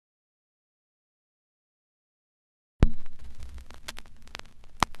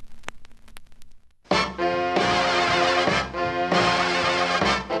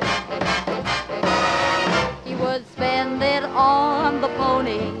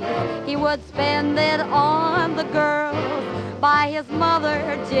he would spend it on the girls, buy his mother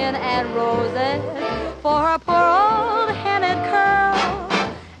gin and roses for her poor old headed curls.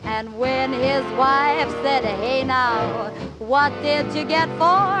 And when his wife said, hey now, what did you get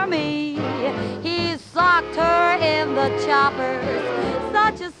for me? He socked her in the choppers.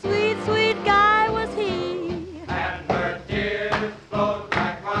 Such a sweet, sweet guy was he. And her tears flowed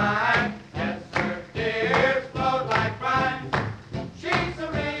like wine. Yes, her tears flowed like brine. She's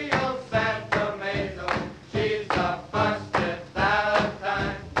a real sentimental. She's a busted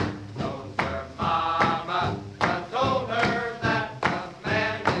Valentine. Knows her mama done told her that a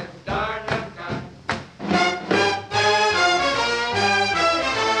man is darned unkind.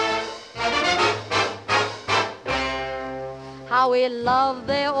 How he loved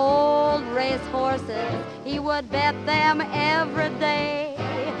the old race horses. He would bet them every day.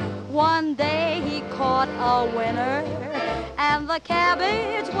 One day he caught a winner, and the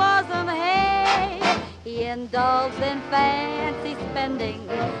cabbage wasn't hay. He indulged in fancy spending,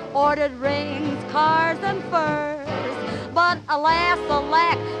 ordered rings, cars, and furs. But alas,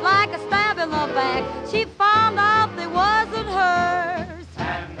 alack, like a stab in the back, she found out they wasn't hers.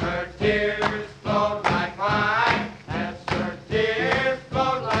 And her tears flowed like wine. Yes, her tears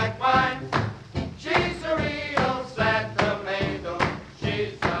flowed like wine. She's a real sentimental.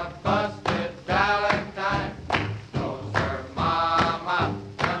 She's a busted Valentine. Knows her mama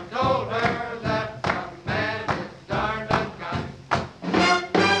done told her that a man is darned unkind.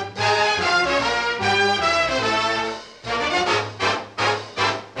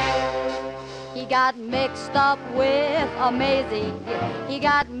 He got mixed up with a Maisie. He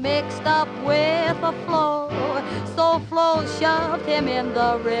got mixed up with a Flo. So Flo shoved him in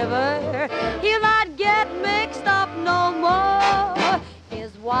the river. He'll not get mixed up no more.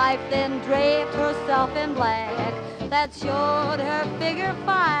 His wife then draped herself in black. That showed her figure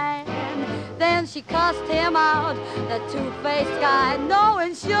fine. Then she cussed him out, the two-faced guy. No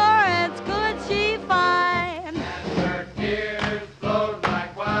insurance could she find.